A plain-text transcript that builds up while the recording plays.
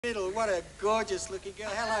Middle, what a gorgeous looking girl.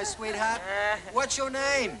 Hello, sweetheart. What's your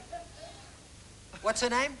name? What's her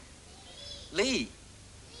name? Lee.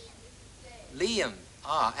 Liam.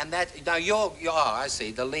 Ah, and that, no, you're, I see,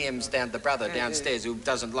 the Liam's the brother downstairs who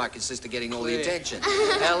doesn't like his sister getting all the attention.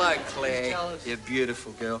 Hello, Claire. You're a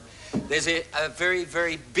beautiful girl. There's a very,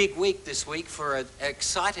 very big week this week for an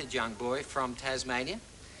excited young boy from Tasmania,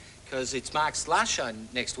 because it's Mark's last show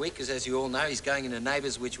next week, because as you all know, he's going into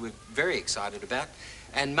Neighbours, which we're very excited about.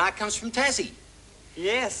 And Mark comes from Tassie.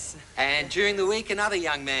 Yes. And during the week, another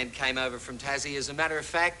young man came over from Tassie. As a matter of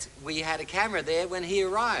fact, we had a camera there when he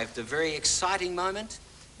arrived. A very exciting moment.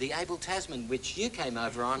 The Able Tasman, which you came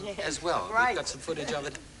over on as well. Great. We've got some footage of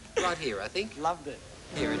it right here, I think. Loved it.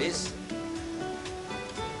 Here it is.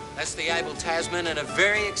 That's the Able Tasman, and a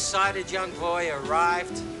very excited young boy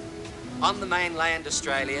arrived on the mainland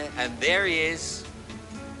Australia, and there he is.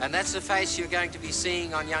 And that's the face you're going to be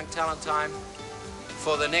seeing on Young Talent Time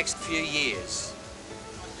for the next few years,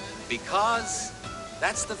 because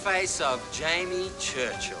that's the face of Jamie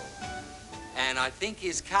Churchill. And I think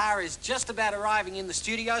his car is just about arriving in the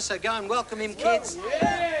studio, so go and welcome him, kids,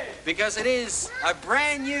 because it is a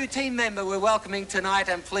brand new team member we're welcoming tonight.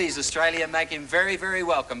 And please, Australia, make him very, very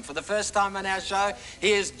welcome. For the first time on our show,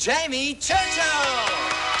 here's Jamie Churchill.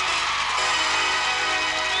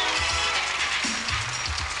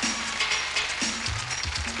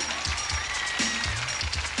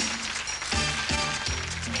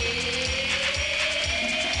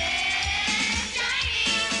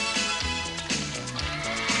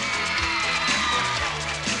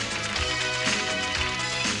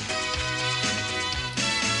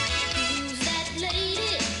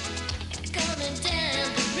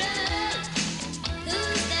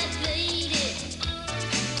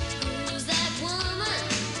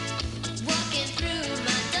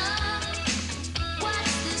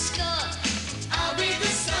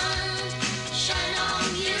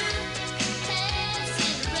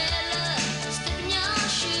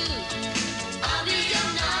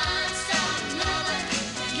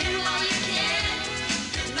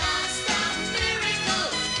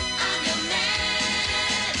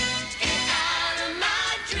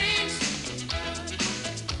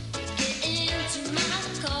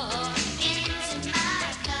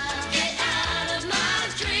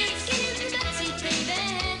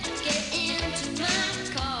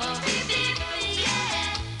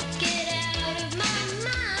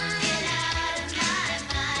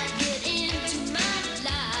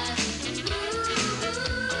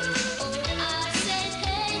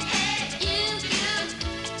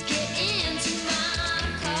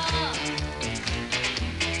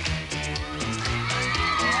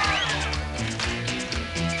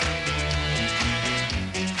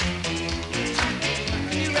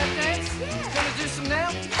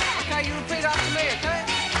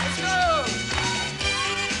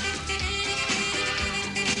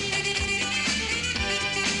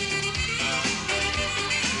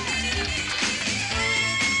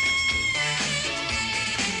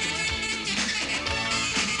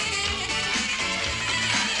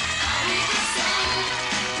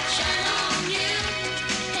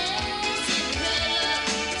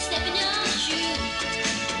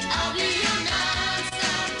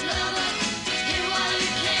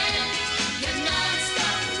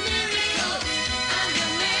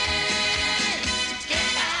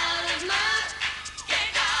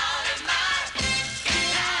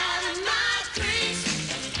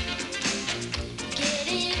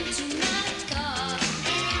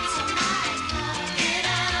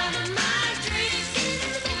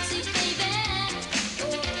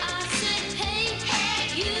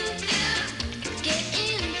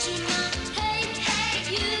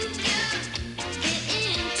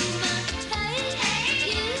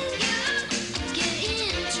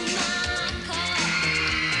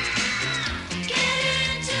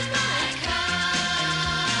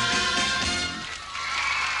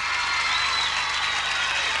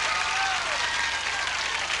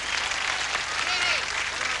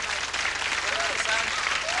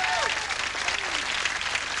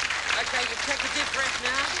 Okay, you take a deep breath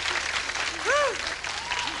now. Woo!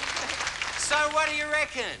 So what do you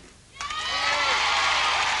reckon?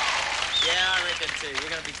 Yeah, I reckon too. You're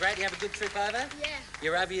going to be great. You have a good trip over? Yeah.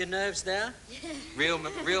 You're over your nerves now? Yeah.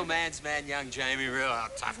 Real man's man, young Jamie. Real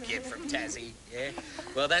tough kid from Tassie. Yeah.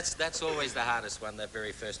 Well, that's always the hardest one, that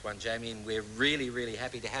very first one, Jamie. And we're really, really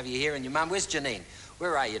happy to have you here. And your mum, where's Janine?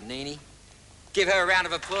 Where are you, Nini? Give her a round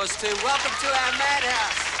of applause too. Welcome to our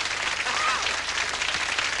madhouse.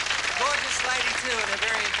 gorgeous lady too, and a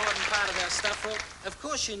very important part of our stuff. Well, of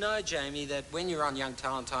course you know, Jamie, that when you're on Young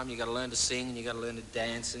Talent Time, you've got to learn to sing, and you've got to learn to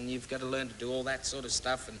dance, and you've got to learn to do all that sort of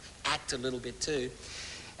stuff and act a little bit too.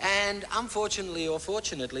 And unfortunately or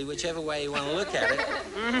fortunately, whichever way you want to look at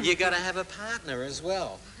it, you've got to have a partner as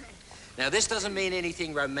well. Now, this doesn't mean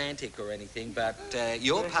anything romantic or anything, but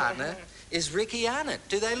your partner is Ricky Arnott.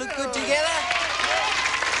 Do they look good together?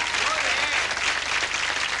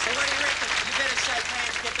 So what do you reckon? You better shake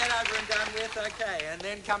hands, get that over and done with, okay, and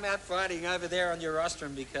then come out fighting over there on your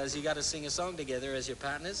rostrum because you got to sing a song together as your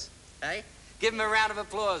partners, hey? Give them a round of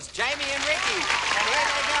applause. Jamie and Ricky.